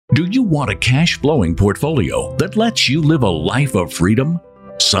Do you want a cash-flowing portfolio that lets you live a life of freedom?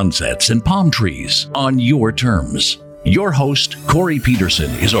 Sunsets and palm trees on your terms. Your host, Corey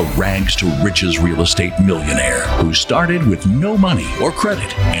Peterson, is a rags-to-riches real estate millionaire who started with no money or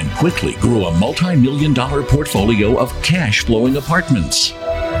credit and quickly grew a multi-million-dollar portfolio of cash-flowing apartments.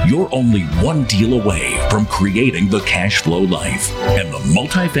 You're only one deal away from creating the cash flow life, and the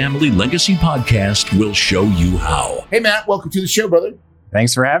Multifamily Legacy Podcast will show you how. Hey, Matt, welcome to the show, brother.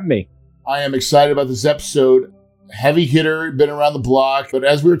 Thanks for having me. I am excited about this episode. Heavy hitter, been around the block. But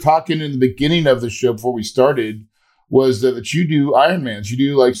as we were talking in the beginning of the show before we started, was that you do Ironmans. You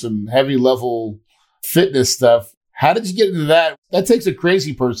do like some heavy level fitness stuff. How did you get into that? That takes a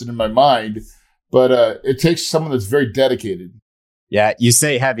crazy person in my mind, but it takes someone that's very dedicated. Yeah, you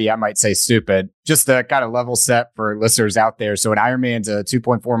say heavy, I might say stupid. Just to kind of level set for listeners out there. So an Ironman's a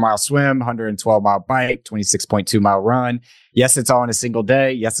 2.4 mile swim, 112 mile bike, 26.2 mile run. Yes, it's all in a single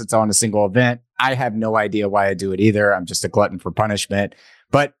day. Yes, it's all in a single event. I have no idea why I do it either. I'm just a glutton for punishment.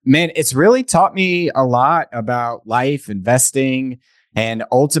 But man, it's really taught me a lot about life, investing, and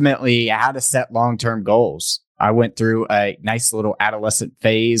ultimately how to set long-term goals. I went through a nice little adolescent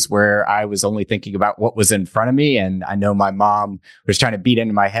phase where I was only thinking about what was in front of me. And I know my mom was trying to beat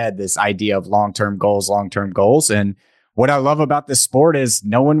into my head this idea of long-term goals. And what I love about this sport is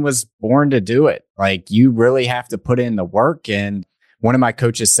no one was born to do it. Like, you really have to put in the work. And one of my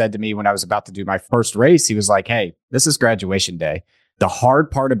coaches said to me when I was about to do my first race, he was like, "Hey, this is graduation day. The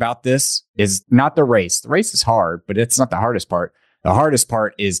hard part about this is not the race. The race is hard, but it's not the hardest part. The hardest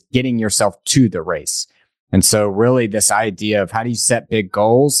part is getting yourself to the race." And so really this idea of how do you set big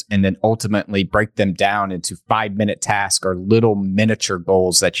goals and then ultimately break them down into 5-minute tasks or little miniature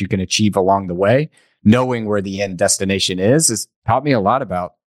goals that you can achieve along the way, knowing where the end destination is, has taught me a lot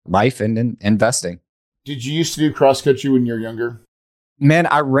about life and investing. Did you used to do cross country when you were younger? Man,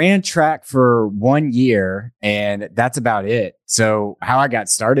 I ran track for 1 year and that's about it. So how I got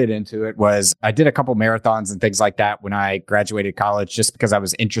started into it was I did a couple marathons and things like that when I graduated college, just because I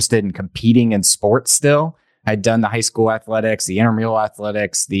was interested in competing in sports still. I'd done the high school athletics, the intramural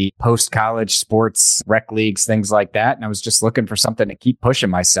athletics, the post-college sports, rec leagues, things like that. And I was just looking for something to keep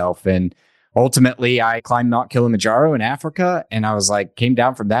pushing myself. And ultimately, I climbed Mount Kilimanjaro in Africa. And I was like, came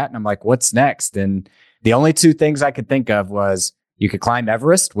down from that. And I'm like, what's next? And the only two things I could think of was you could climb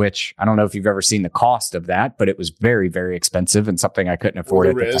Everest, which I don't know if you've ever seen the cost of that, but it was very, very expensive and something I couldn't afford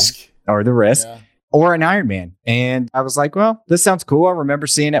at the time. Or the risk. Yeah. Or an Ironman. And I was like, well, this sounds cool. I remember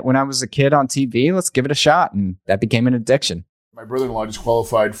seeing it when I was a kid on TV. Let's give it a shot. And that became an addiction. My brother-in-law just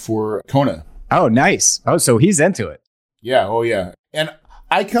qualified for Kona. Oh, nice. Oh, so he's into it. Yeah. Oh, yeah. And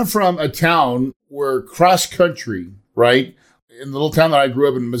I come from a town where cross country, right? In the little town that I grew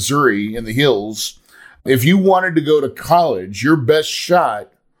up in, Missouri, in the hills, if you wanted to go to college, your best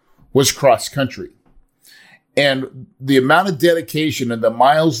shot was cross country. And the amount of dedication and the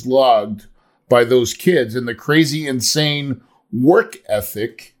miles logged by those kids and the crazy, insane work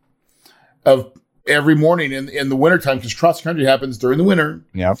ethic of every morning in the wintertime, because cross country happens during the winter.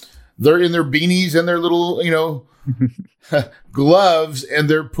 Yep. They're in their beanies and their little, gloves, and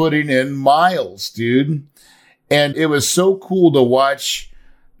they're putting in miles, dude. And it was so cool to watch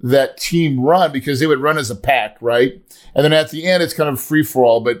that team run, because they would run as a pack, right? And then at the end, it's kind of free for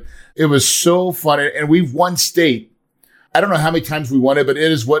all, but it was so fun. And we've won state. I don't know how many times we won it, but it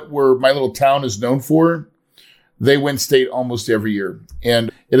is what my little town is known for. They win state almost every year.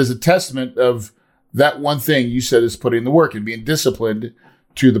 And it is a testament of that one thing you said, is putting the work and being disciplined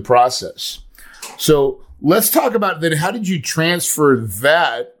to the process. So let's talk about that. How did you transfer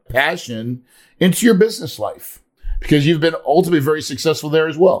that passion into your business life? Because you've been ultimately very successful there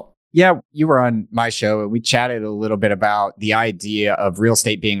as well. Yeah, you were on my show and we chatted a little bit about the idea of real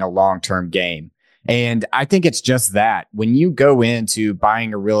estate being a long-term game. And I think it's just that. When you go into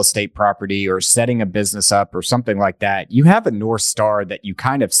buying a real estate property or setting a business up or something like that, you have a North Star that you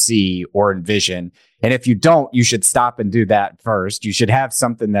kind of see or envision. And if you don't, you should stop and do that first. You should have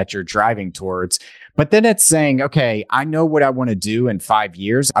something that you're driving towards. But then it's saying, okay, I know what I want to do in 5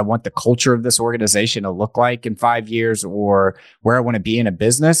 years. I want the culture of this organization to look like in 5 years, or where I want to be in a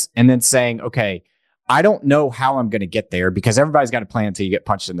business. And then saying, okay, I don't know how I'm going to get there, because everybody's got a plan until you get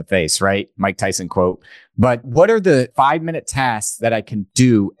punched in the face, right? Mike Tyson quote. But what are the 5-minute tasks that I can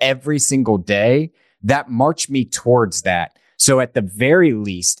do every single day that march me towards that? So at the very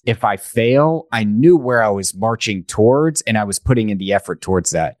least, if I fail, I knew where I was marching towards and I was putting in the effort towards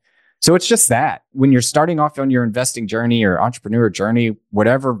that. So it's just that when you're starting off on your investing journey or entrepreneur journey,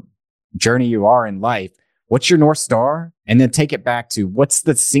 whatever journey you are in life, what's your North Star? And then take it back to what's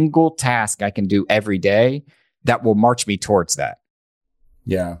the single task I can do every day that will march me towards that.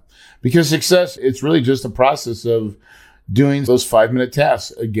 Yeah. Because success, it's really just a process of doing those 5-minute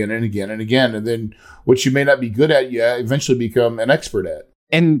tasks again and again and again. And then what you may not be good at, you eventually become an expert at.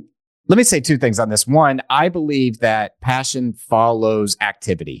 And let me say two things on this. One, I believe that passion follows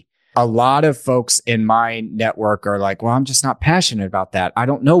activity. A lot of folks in my network are like, well, I'm just not passionate about that. I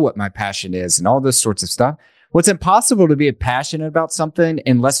don't know what my passion is and all this sorts of stuff. Well, it's impossible to be passionate about something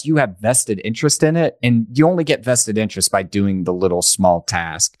unless you have vested interest in it. And you only get vested interest by doing the little small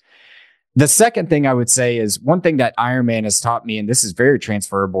task. The second thing I would say is one thing that Ironman has taught me, and this is very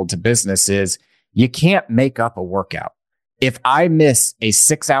transferable to business, is you can't make up a workout. If I miss a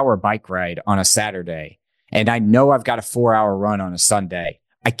 6-hour bike ride on a Saturday and I know I've got a 4-hour run on a Sunday,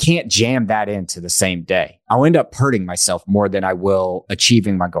 I can't jam that into the same day. I'll end up hurting myself more than I will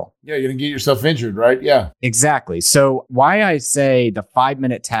achieving my goal. Yeah, you're going to get yourself injured, right? Yeah. Exactly. So why I say the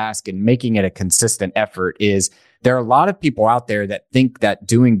 5-minute task and making it a consistent effort is there are a lot of people out there that think that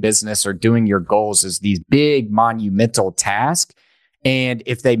doing business or doing your goals is these big monumental tasks. And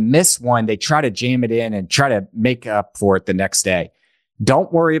if they miss one, they try to jam it in and try to make up for it the next day.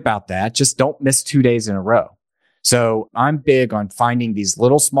 Don't worry about that. Just don't miss 2 days in a row. So I'm big on finding these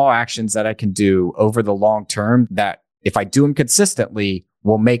little small actions that I can do over the long term that if I do them consistently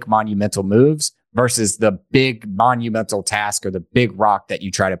will make monumental moves versus the big monumental task or the big rock that you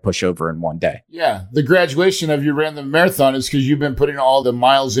try to push over in one day. Yeah. The graduation of you ran the marathon is because you've been putting all the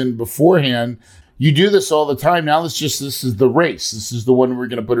miles in beforehand. You do this all the time. Now this is the race. This is the one we're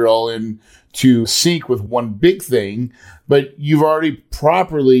going to put it all in to sync with one big thing, but you've already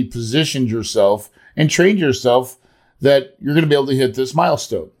properly positioned yourself and trained yourself that you're going to be able to hit this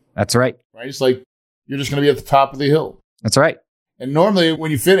milestone. That's right. Right? It's like you're just going to be at the top of the hill. That's right. And normally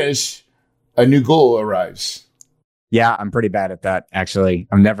when you finish, a new goal arrives. Yeah, I'm pretty bad at that, actually.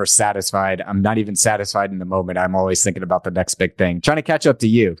 I'm never satisfied. I'm not even satisfied in the moment. I'm always thinking about the next big thing, trying to catch up to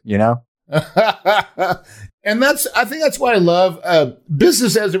you, you know? And I think that's why I love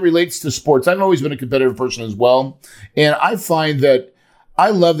business as it relates to sports. I've always been a competitive person as well. And I find that I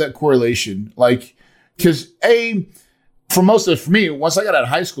love that correlation. Like, because for me, once I got out of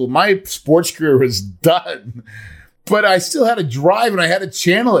high school, my sports career was done. But I still had to drive and I had to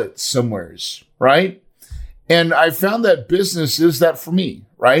channel it somewheres, right? And I found that business is that for me,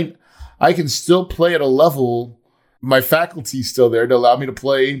 right? I can still play at a level. My faculty's still there to allow me to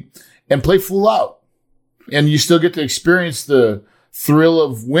play and play full out. And you still get to experience the thrill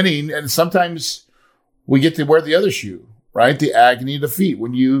of winning. And sometimes we get to wear the other shoe, right? The agony of defeat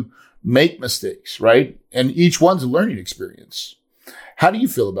when you make mistakes, right? And each one's a learning experience. How do you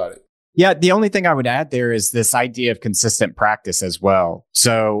feel about it? Yeah, the only thing I would add there is this idea of consistent practice as well.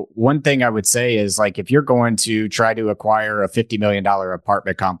 So one thing I would say is like, if you're going to try to acquire a $50 million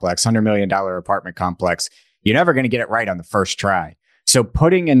apartment complex, $100 million apartment complex, you're never going to get it right on the first try. So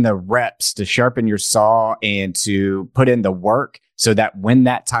putting in the reps to sharpen your saw and to put in the work so that when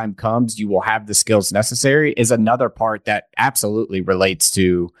that time comes, you will have the skills necessary is another part that absolutely relates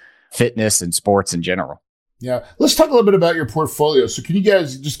to fitness and sports in general. Yeah. Let's talk a little bit about your portfolio. So can you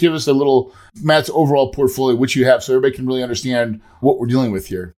guys just give us a little, Matt's overall portfolio, which you have, so everybody can really understand what we're dealing with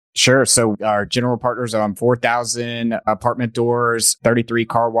here? Sure. So our general partners are on 4,000 apartment doors, 33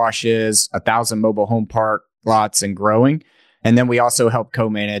 car washes, 1,000 mobile home park lots and growing. And then we also help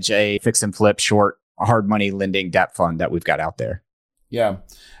co-manage a fix and flip short hard money lending debt fund that we've got out there. Yeah.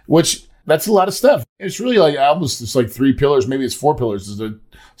 Which that's a lot of stuff. It's really like almost just like 3 pillars. Maybe it's 4 pillars. There's a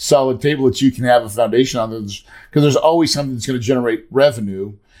solid table that you can have a foundation on, because there's always something that's going to generate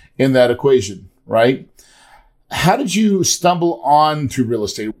revenue in that equation, right? How did you stumble on to real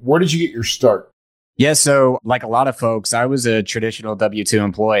estate? Where did you get your start? Yeah, so like a lot of folks, I was a traditional W-2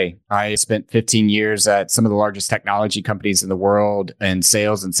 employee. I spent 15 years at some of the largest technology companies in the world in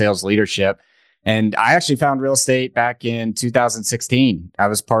sales and sales leadership. And I actually found real estate back in 2016. I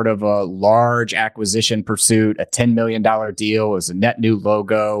was part of a large acquisition pursuit, a $10 million deal. It was a net new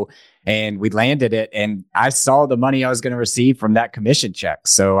logo, and we landed it. And I saw the money I was going to receive from that commission check.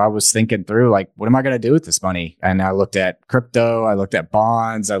 So I was thinking through, like, what am I going to do with this money? And I looked at crypto, I looked at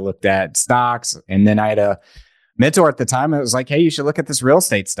bonds, I looked at stocks. And then I had a mentor at the time that was like, hey, you should look at this real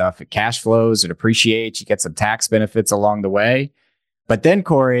estate stuff. It cash flows, it appreciates, you get some tax benefits along the way. But then,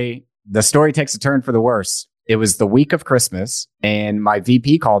 Corey, the story takes a turn for the worse. It was the week of Christmas, and my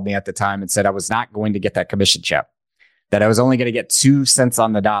VP called me at the time and said I was not going to get that commission check, that I was only going to get 2 cents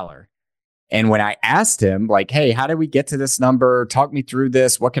on the dollar. And when I asked him, like, hey, how did we get to this number? Talk me through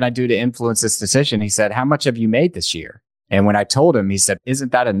this. What can I do to influence this decision? He said, how much have you made this year? And when I told him, he said,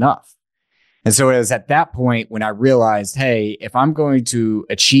 isn't that enough? And so it was at that point when I realized, hey, if I'm going to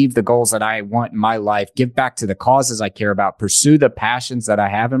achieve the goals that I want in my life, give back to the causes I care about, pursue the passions that I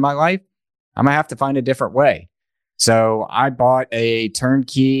have in my life, I'm going to have to find a different way. So I bought a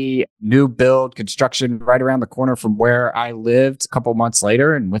turnkey new build construction right around the corner from where I lived a couple months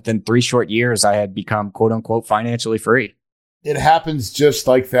later. And within 3 short years, I had become quote unquote financially free. It happens just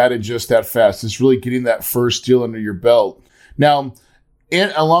like that and just that fast. It's really getting that first deal under your belt. Now,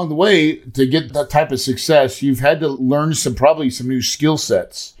 along the way, to get that type of success, you've had to learn probably some new skill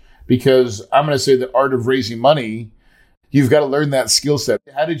sets, because I'm going to say the art of raising money, you've got to learn that skill set.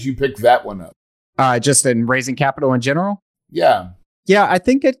 How did you pick that one up? Just in raising capital in general? Yeah. Yeah, I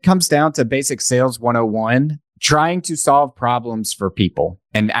think it comes down to basic sales 101, trying to solve problems for people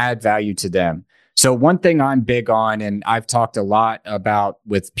and add value to them. So one thing I'm big on, and I've talked a lot about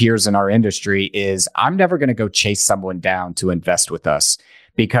with peers in our industry, is I'm never going to go chase someone down to invest with us.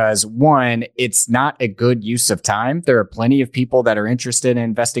 Because one, it's not a good use of time. There are plenty of people that are interested in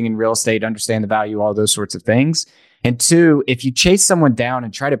investing in real estate, understand the value, all those sorts of things. And two, if you chase someone down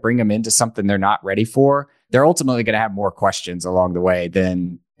and try to bring them into something they're not ready for, they're ultimately going to have more questions along the way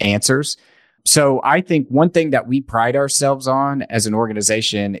than answers. So I think one thing that we pride ourselves on as an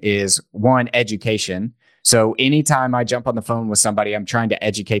organization is, one, education. So anytime I jump on the phone with somebody, I'm trying to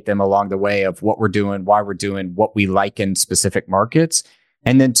educate them along the way of what we're doing, why we're doing, what we like in specific markets.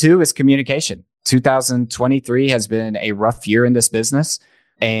 And then two is communication. 2023 has been a rough year in this business,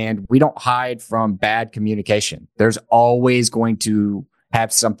 and we don't hide from bad communication. There's always going to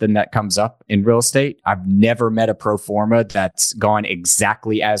have something that comes up in real estate. I've never met a pro forma that's gone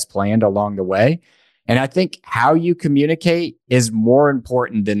exactly as planned along the way. And I think how you communicate is more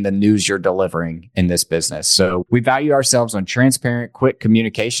important than the news you're delivering in this business. So we value ourselves on transparent, quick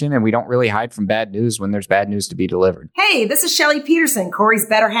communication, and we don't really hide from bad news when there's bad news to be delivered. Hey, this is Shelly Peterson, Corey's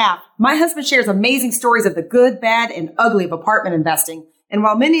better half. My husband shares amazing stories of the good, bad, and ugly of apartment investing. And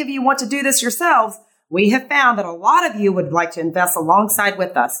while many of you want to do this yourselves, we have found that a lot of you would like to invest alongside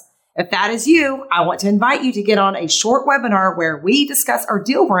with us. If that is you, I want to invite you to get on a short webinar where we discuss our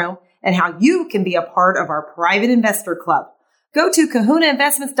deal room and how you can be a part of our private investor club. Go to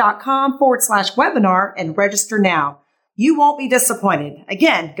kahunainvestments.com/webinar and register now. You won't be disappointed.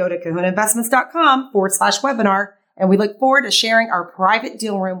 Again, go to kahunainvestments.com/webinar, and we look forward to sharing our private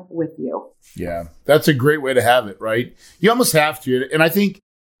deal room with you. Yeah, that's a great way to have it, right? You almost have to. And I think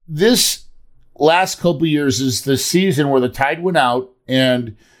this last couple of years is the season where the tide went out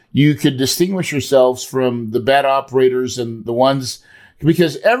and you could distinguish yourselves from the bad operators and the ones,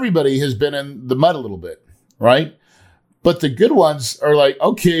 because everybody has been in the mud a little bit, right? But the good ones are like,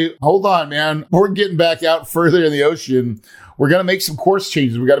 okay, hold on, man. We're getting back out further in the ocean. We're going to make some course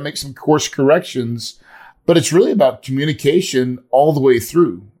changes. We got to make some course corrections. But it's really about communication all the way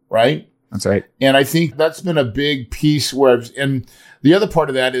through, right? That's right. And I think that's been a big piece and the other part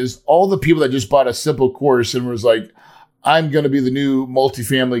of that is all the people that just bought a simple course and was like, I'm going to be the new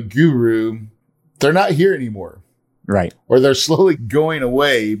multifamily guru. They're not here anymore. Right. Or they're slowly going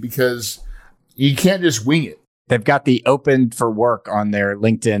away because you can't just wing it. They've got the open for work on their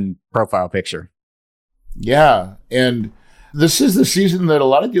LinkedIn profile picture. Yeah. And this is the season that a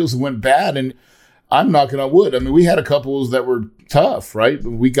lot of deals went bad. And I'm knocking on wood. I mean, we had a couple that were tough, right?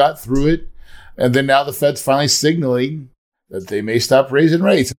 We got through it. And then now the Fed's finally signaling that they may stop raising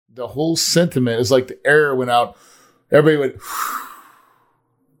rates. The whole sentiment is like the air went out. Everybody went,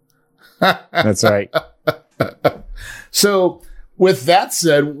 That's right. So with that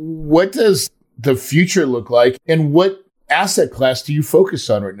said, what does the future look like and what asset class do you focus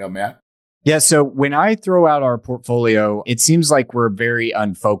on right now, Matt? Yeah. So when I throw out our portfolio, it seems like we're very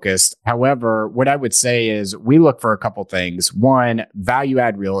unfocused. However, what I would say is we look for a couple things. One, value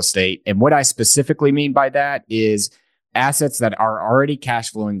add real estate. And what I specifically mean by that is assets that are already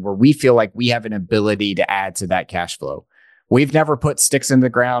cash flowing where we feel like we have an ability to add to that cash flow. We've never put sticks in the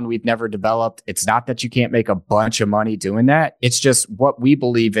ground. We've never developed. It's not that you can't make a bunch of money doing that. It's just what we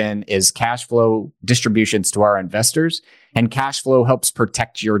believe in is cash flow distributions to our investors, and cash flow helps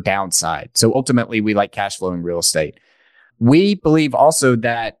protect your downside. So ultimately, we like cash flowing real estate. We believe also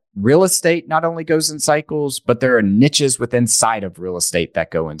that real estate not only goes in cycles, but there are niches within inside of real estate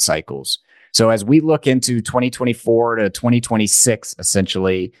that go in cycles. So as we look into 2024 to 2026,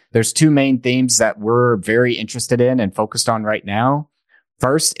 essentially, there's two main themes that we're very interested in and focused on right now.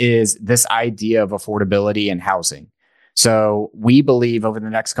 First is this idea of affordability and housing. So we believe over the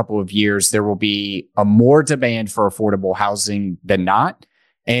next couple of years, there will be a more demand for affordable housing than not.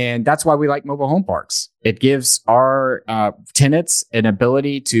 And that's why we like mobile home parks. It gives our tenants an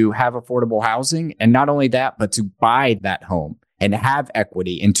ability to have affordable housing. And not only that, but to buy that home and have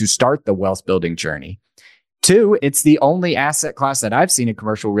equity and to start the wealth building journey. Two, it's the only asset class that I've seen in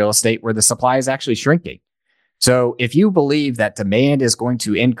commercial real estate where the supply is actually shrinking. So if you believe that demand is going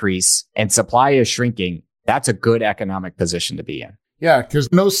to increase and supply is shrinking, that's a good economic position to be in. Yeah,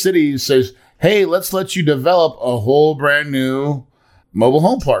 because no city says, hey, let's let you develop a whole brand new mobile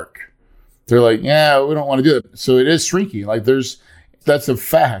home park. They're like, yeah, we don't want to do it. So it is shrinking. Like that's a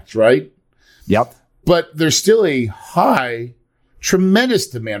fact, right? Yep. But there's still a tremendous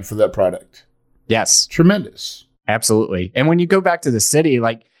demand for that product. Yes. Tremendous. Absolutely. And when you go back to the city,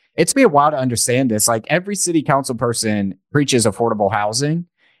 like, it's been a while to understand this. Like, every city council person preaches affordable housing,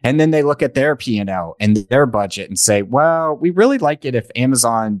 and then they look at their P&L and their budget and say, well, we really like it if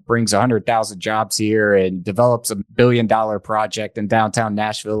Amazon brings 100,000 jobs here and develops $1 billion project in downtown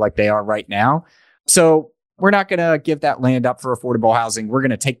Nashville like they are right now. So we're not going to give that land up for affordable housing. We're going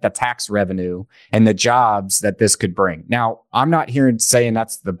to take the tax revenue and the jobs that this could bring. Now, I'm not here saying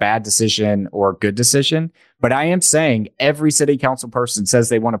that's the bad decision or good decision, but I am saying every city council person says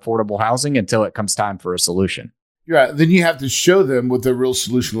they want affordable housing until it comes time for a solution. Yeah, then you have to show them what the real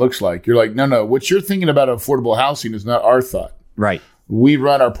solution looks like. You're like, no, what you're thinking about affordable housing is not our thought. Right. We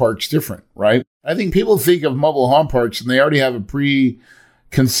run our parks different, right? I think people think of mobile home parks and they already have a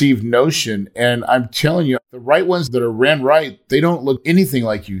preconceived notion. And I'm telling you, the right ones that are ran right, they don't look anything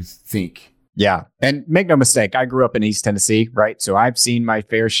like you think. Yeah. And make no mistake, I grew up in East Tennessee, right? So I've seen my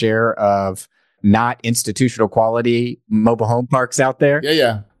fair share of not institutional quality mobile home parks out there.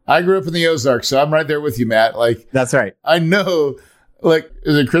 Yeah. I grew up in the Ozarks, so I'm right there with you, Matt. Like, that's right. I know, like,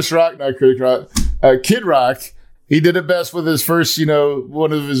 is it Chris Rock? Not Chris Rock. Kid Rock. He did it best with his first,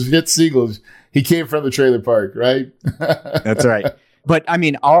 one of his hit singles. He came from the trailer park, right? That's right. But I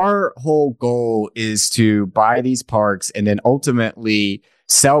mean, our whole goal is to buy these parks and then ultimately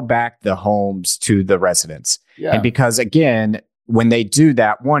sell back the homes to the residents. Yeah. And because, again, when they do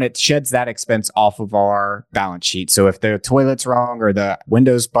that, one, it sheds that expense off of our balance sheet. So if the toilet's wrong or the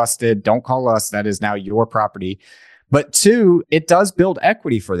window's busted, don't call us. That is now your property. But two, it does build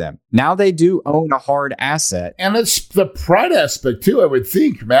equity for them. Now they do own a hard asset. And it's the pride aspect too, I would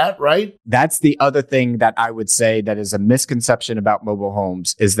think, Matt, right? That's the other thing that I would say that is a misconception about mobile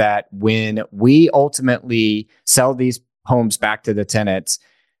homes is that when we ultimately sell these homes back to the tenants,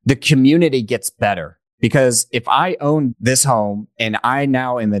 the community gets better. Because if I own this home and I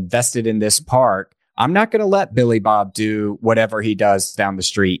now am invested in this park, I'm not going to let Billy Bob do whatever he does down the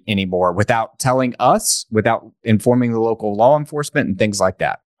street anymore without telling us, without informing the local law enforcement and things like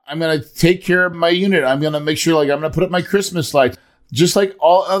that. I'm going to take care of my unit. I'm going to make sure, I'm going to put up my Christmas lights, just like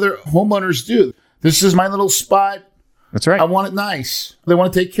all other homeowners do. This is my little spot. That's right. I want it nice. They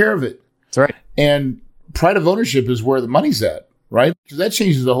want to take care of it. That's right. And pride of ownership is where the money's at, right? Because that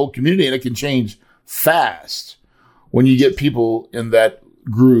changes the whole community, and it can change fast when you get people in that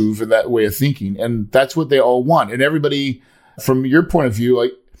groove and that way of thinking. And that's what they all want. And everybody, from your point of view,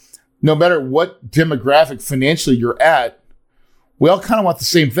 no matter what demographic financially you're at, we all kind of want the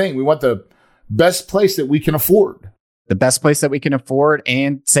same thing. We want the best place that we can afford. The best place that we can afford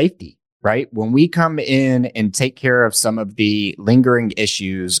and safety, right? When we come in and take care of some of the lingering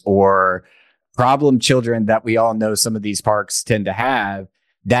issues or problem children that we all know some of these parks tend to have,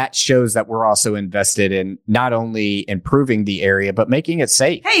 that shows that we're also invested in not only improving the area, but making it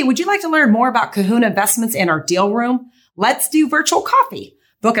safe. Hey, would you like to learn more about Kahuna Investments and our deal room? Let's do virtual coffee.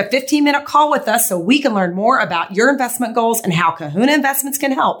 Book a 15-minute call with us so we can learn more about your investment goals and how Kahuna Investments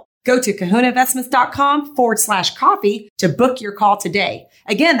can help. Go to kahunainvestments.com/coffee to book your call today.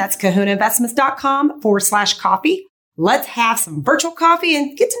 Again, that's kahunainvestments.com/coffee. Let's have some virtual coffee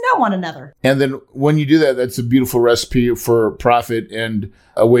and get to know one another. And then when you do that, that's a beautiful recipe for profit and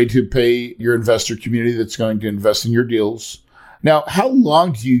a way to pay your investor community that's going to invest in your deals. Now, how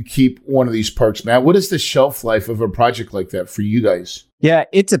long do you keep one of these parks, Matt? What is the shelf life of a project like that for you guys? Yeah,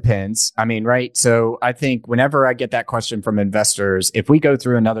 it depends. I mean, right. So I think whenever I get that question from investors, if we go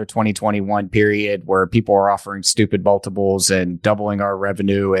through another 2021 period where people are offering stupid multiples and doubling our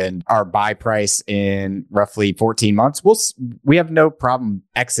revenue and our buy price in roughly 14 months, we have no problem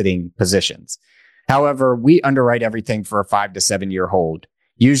exiting positions. However, we underwrite everything for a 5 to 7 year hold.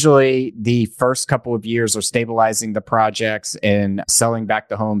 Usually the first couple of years are stabilizing the projects and selling back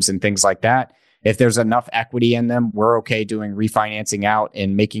the homes and things like that. If there's enough equity in them, we're okay doing refinancing out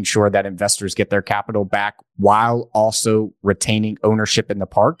and making sure that investors get their capital back while also retaining ownership in the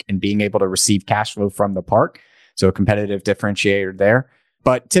park and being able to receive cash flow from the park. So a competitive differentiator there.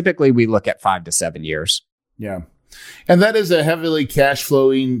 But typically we look at 5 to 7 years. Yeah. And that is a heavily cash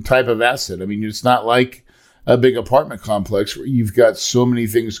flowing type of asset. I mean, it's not like a big apartment complex where you've got so many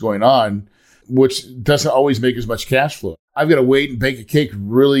things going on. which doesn't always make as much cash flow. I've got to wait and bake a cake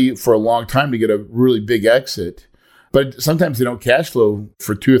really for a long time to get a really big exit. But sometimes they don't cash flow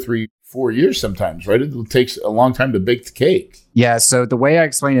for 2 or 3, 4 years sometimes, right? It takes a long time to bake the cake. Yeah. So the way I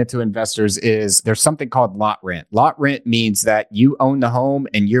explain it to investors is there's something called lot rent. Lot rent means that you own the home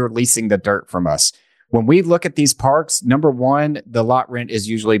and you're leasing the dirt from us. When we look at these parks, number one, the lot rent is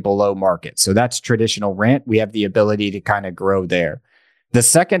usually below market. So that's traditional rent. We have the ability to kind of grow there. The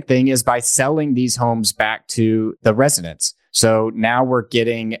second thing is by selling these homes back to the residents. So now we're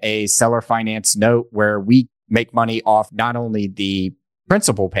getting a seller finance note where we make money off not only the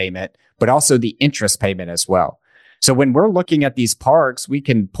principal payment, but also the interest payment as well. So when we're looking at these parks, we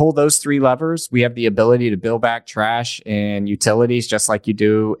can pull those 3 levers. We have the ability to bill back trash and utilities just like you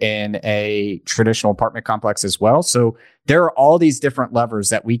do in a traditional apartment complex as well. So there are all these different levers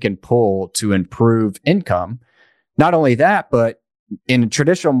that we can pull to improve income. Not only that, but in a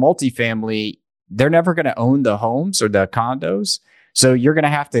traditional multifamily, they're never going to own the homes or the condos. So you're going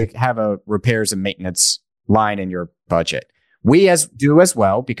to have a repairs and maintenance line in your budget. We do as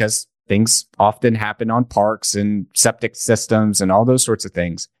well, because things often happen on parks and septic systems and all those sorts of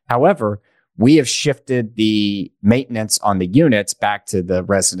things. However, we have shifted the maintenance on the units back to the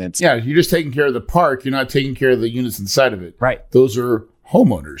residents. Yeah, you're just taking care of the park. You're not taking care of the units inside of it. Right. Those are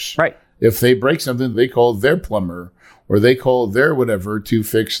homeowners. Right. If they break something, they call their plumber or they call their whatever to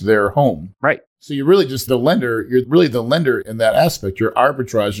fix their home. Right. So you're really just the lender. You're really the lender in that aspect. You're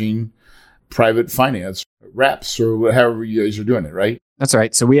arbitraging private finance, wraps, or however you guys are doing it, right? That's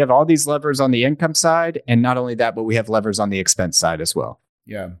right. So we have all these levers on the income side. And not only that, but we have levers on the expense side as well.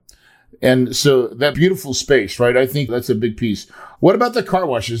 Yeah. And so that beautiful space, right? I think that's a big piece. What about the car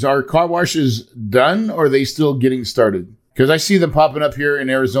washes? Are car washes done or are they still getting started? Because I see them popping up here in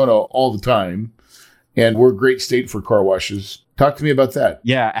Arizona all the time. And we're a great state for car washes. Talk to me about that.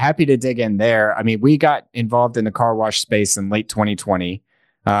 Yeah, happy to dig in there. I mean, we got involved in the car wash space in late 2020.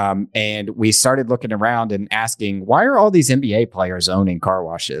 And we started looking around and asking, why are all these NBA players owning car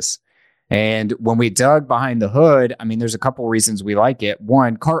washes? And when we dug behind the hood, I mean, there's a couple reasons we like it.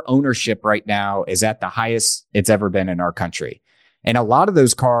 One, car ownership right now is at the highest it's ever been in our country. And a lot of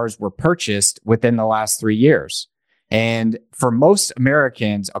those cars were purchased within the last 3 years. And for most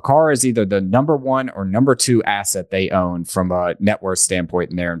Americans, a car is either the number 1 or number 2 asset they own from a net worth standpoint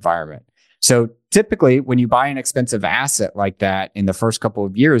in their environment. So typically, when you buy an expensive asset like that in the first couple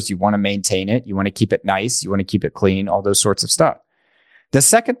of years, you want to maintain it. You want to keep it nice. You want to keep it clean, all those sorts of stuff. The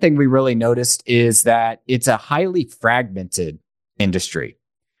second thing we really noticed is that it's a highly fragmented industry.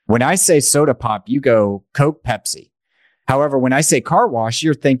 When I say soda pop, you go Coke, Pepsi. However, when I say car wash,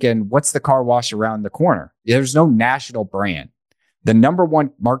 you're thinking, what's the car wash around the corner? There's no national brand. The number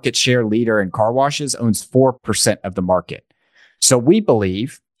 1 market share leader in car washes owns 4% of the market. So we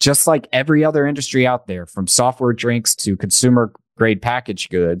believe, just like every other industry out there, from software drinks to consumer grade packaged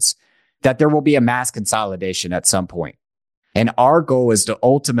goods, that there will be a mass consolidation at some point. And our goal is to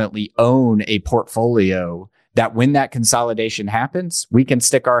ultimately own a portfolio that when that consolidation happens, we can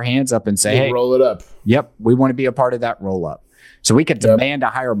stick our hands up and say, hey, roll it up. Yep, we want to be a part of that roll up. So we could demand a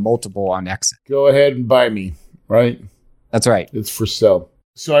higher multiple on exit. Go ahead and buy me, right? That's right. It's for sale.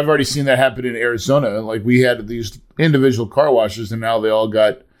 So I've already seen that happen in Arizona. Like we had these individual car washes and now they all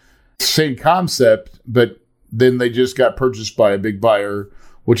got same concept, but then they just got purchased by a big buyer,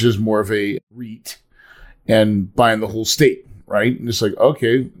 which is more of a REIT and buying the whole state, right? And it's like,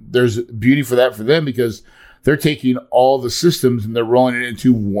 okay, there's beauty for that for them because they're taking all the systems and they're rolling it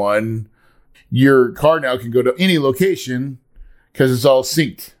into one. Your car now can go to any location because it's all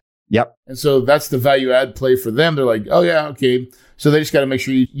synced. Yep. And so that's the value add play for them. They're like, oh yeah, okay. So they just got to make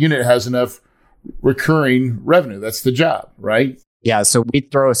sure your unit has enough recurring revenue. That's the job, right? Yeah, so we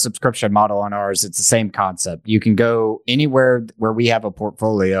throw a subscription model on ours. It's the same concept. You can go anywhere where we have a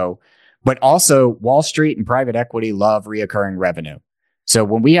portfolio, but also Wall Street and private equity love reoccurring revenue. So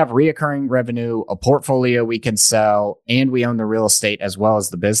when we have reoccurring revenue, a portfolio we can sell, and we own the real estate as well as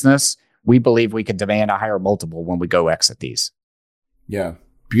the business, we believe we can demand a higher multiple when we go exit these. Yeah,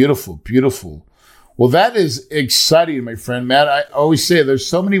 beautiful, beautiful. Well, that is exciting, my friend, Matt. I always say there's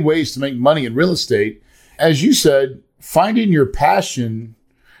so many ways to make money in real estate. As you said, finding your passion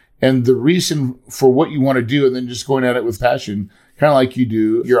and the reason for what you want to do and then just going at it with passion, kind of like you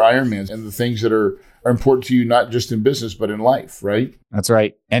do your Ironmans and the things that are important to you, not just in business, but in life, right? That's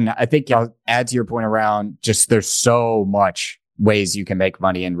right. And I think I'll add to your point around just there's so much ways you can make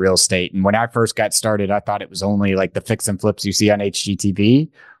money in real estate. And when I first got started, I thought it was only like the fix and flips you see on HGTV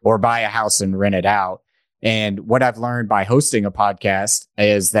or buy a house and rent it out. And what I've learned by hosting a podcast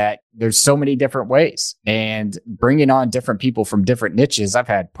is that there's so many different ways, and bringing on different people from different niches. I've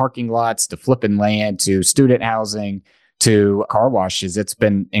had parking lots to flipping land to student housing to car washes. It's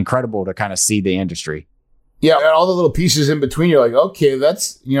been incredible to kind of see the industry. Yeah. And all the little pieces in between, you're like, okay,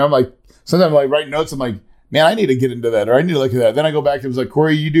 that's, I'm like, sometimes I'm like writing notes. I'm like, man, I need to get into that, or I need to look at that. Then I go back to it was like,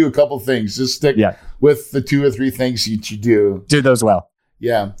 Corey, you do a couple things. Just stick with the 2 or 3 things that you do. Do those well.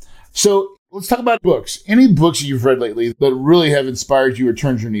 Yeah. So let's talk about books. Any books you've read lately that really have inspired you or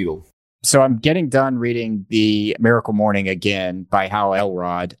turned your needle? So I'm getting done reading The Miracle Morning again by Hal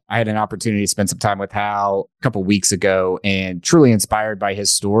Elrod. I had an opportunity to spend some time with Hal a couple weeks ago and truly inspired by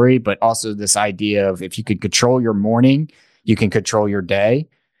his story, but also this idea of if you can control your morning, you can control your day.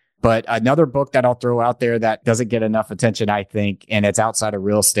 But another book that I'll throw out there that doesn't get enough attention, I think, and it's outside of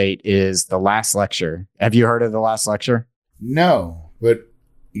real estate, is The Last Lecture. Have you heard of The Last Lecture? No, but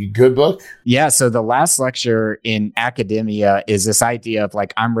good book? Yeah. So The Last Lecture in academia is this idea of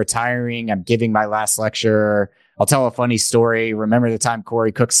like, I'm retiring, I'm giving my last lecture. I'll tell a funny story. Remember the time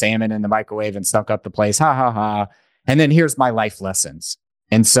Corey cooked salmon in the microwave and stunk up the place? Ha ha ha. And then here's my life lessons.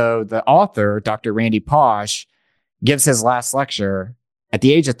 And so the author, Dr. Randy Pausch, gives his last lecture at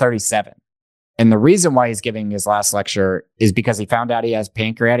the age of 37. And the reason why he's giving his last lecture is because he found out he has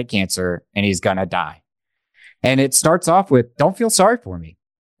pancreatic cancer and he's going to die. And it starts off with, don't feel sorry for me.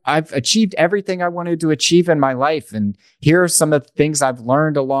 I've achieved everything I wanted to achieve in my life. And here are some of the things I've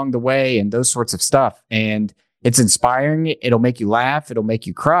learned along the way and those sorts of stuff. And it's inspiring. It'll make you laugh. It'll make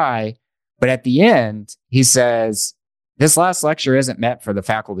you cry. But at the end, he says, this last lecture isn't meant for the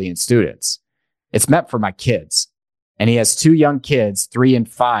faculty and students. It's meant for my kids. And he has 2 young kids, 3 and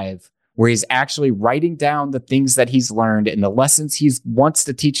 5, where he's actually writing down the things that he's learned and the lessons he wants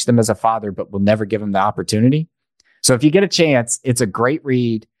to teach them as a father, but will never give them the opportunity. So if you get a chance, it's a great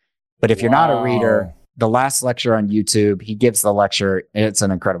read. But if you're not a reader, The Last Lecture on YouTube, he gives the lecture, and it's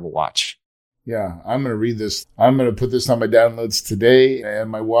an incredible watch. Yeah, I'm going to read this. I'm going to put this on my downloads today and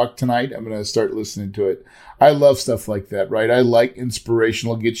my walk tonight. I'm going to start listening to it. I love stuff like that, right? I like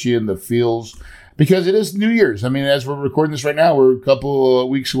inspirational, get you in the feels, because it is New Year's. I mean, as we're recording this right now, we're a couple of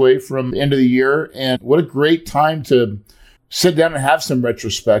weeks away from the end of the year. And what a great time to sit down and have some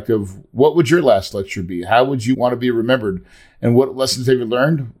retrospective. What would your last lecture be? How would you want to be remembered? And what lessons have you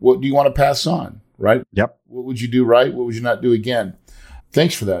learned? What do you want to pass on, right? Yep. What would you do right? What would you not do again?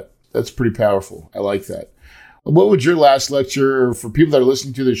 Thanks for that. That's pretty powerful. I like that. What would your last lecture, for people that are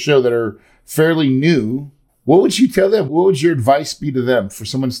listening to the show that are fairly new, what would you tell them? What would your advice be to them for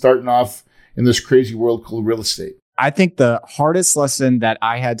someone starting off in this crazy world called real estate? I think the hardest lesson that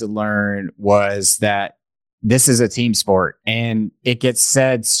I had to learn was that this is a team sport, and it gets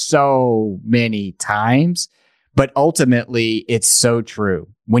said so many times, but ultimately it's so true.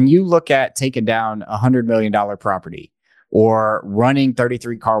 When you look at taking down $100 million property or running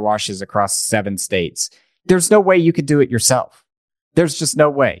 33 car washes across 7 states, there's no way you could do it yourself. There's just no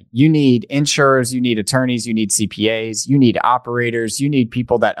way. You need insurers, you need attorneys, you need CPAs, you need operators, you need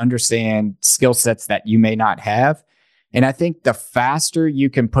people that understand skill sets that you may not have. And I think the faster you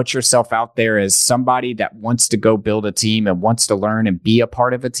can put yourself out there as somebody that wants to go build a team and wants to learn and be a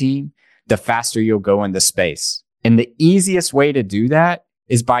part of a team, the faster you'll go into space. And the easiest way to do that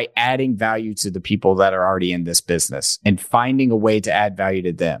is by adding value to the people that are already in this business and finding a way to add value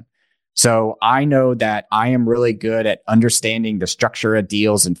to them. So I know that I am really good at understanding the structure of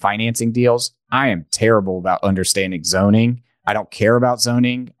deals and financing deals. I am terrible about understanding zoning. I don't care about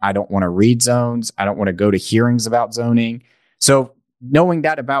zoning. I don't want to read zones. I don't want to go to hearings about zoning. So knowing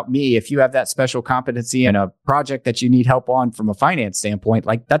that about me, if you have that special competency in a project that you need help on from a finance standpoint,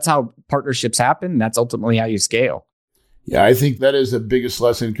 like that's how partnerships happen. That's ultimately how you scale. Yeah, I think that is the biggest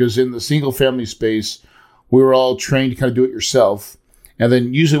lesson, because in the single family space, we were all trained to kind of do it yourself. And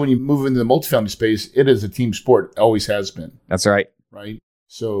then usually when you move into the multifamily space, it is a team sport. It always has been. That's right. Right.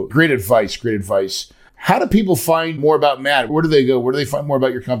 So great advice. Great advice. How do people find more about Matt? Where do they go? Where do they find more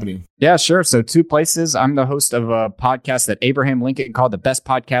about your company? Yeah, sure. So 2 places. I'm the host of a podcast that Abraham Lincoln called the best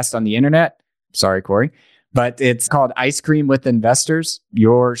podcast on the internet. Sorry, Corey. But it's called Ice Cream with Investors.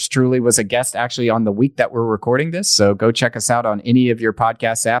 Yours truly was a guest actually on the week that we're recording this. So go check us out on any of your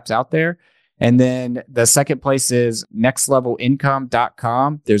podcast apps out there. And then the second place is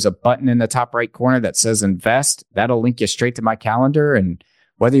nextlevelincome.com. There's a button in the top right corner that says invest. That'll link you straight to my calendar. And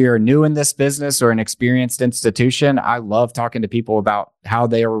whether you're new in this business or an experienced institution, I love talking to people about how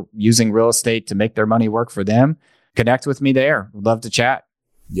they are using real estate to make their money work for them. Connect with me there. Would love to chat.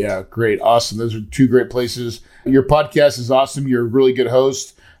 Yeah, great. Awesome. Those are 2 great places. Your podcast is awesome. You're a really good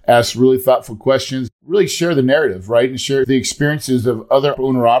host. ask really thoughtful questions, really share the narrative, right? And share the experiences of other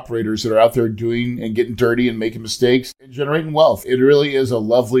owner operators that are out there doing and getting dirty and making mistakes and generating wealth. It really is a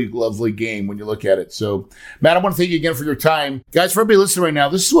lovely, lovely game when you look at it. So, Matt, I want to thank you again for your time. Guys, for everybody listening right now,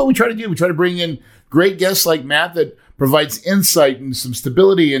 this is what we try to do. We try to bring in great guests like Matt that provides insight and some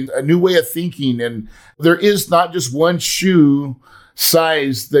stability and a new way of thinking. And there is not just one shoe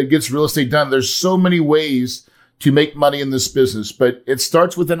size that gets real estate done. There's so many ways to make money in this business, but it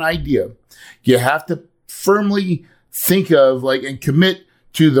starts with an idea. You have to firmly think of and commit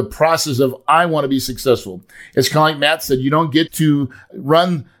to the process of, I want to be successful. It's kind of like Matt said, you don't get to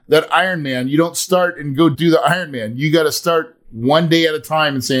run that Ironman. You don't start and go do the Ironman. You got to start one day at a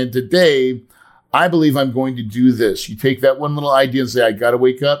time and saying, today, I believe I'm going to do this. You take that one little idea and say, I got to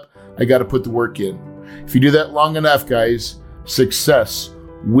wake up. I got to put the work in. If you do that long enough, guys, success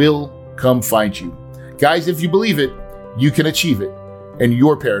will come find you. Guys, if you believe it, you can achieve it, and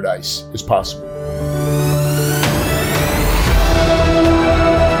your paradise is possible.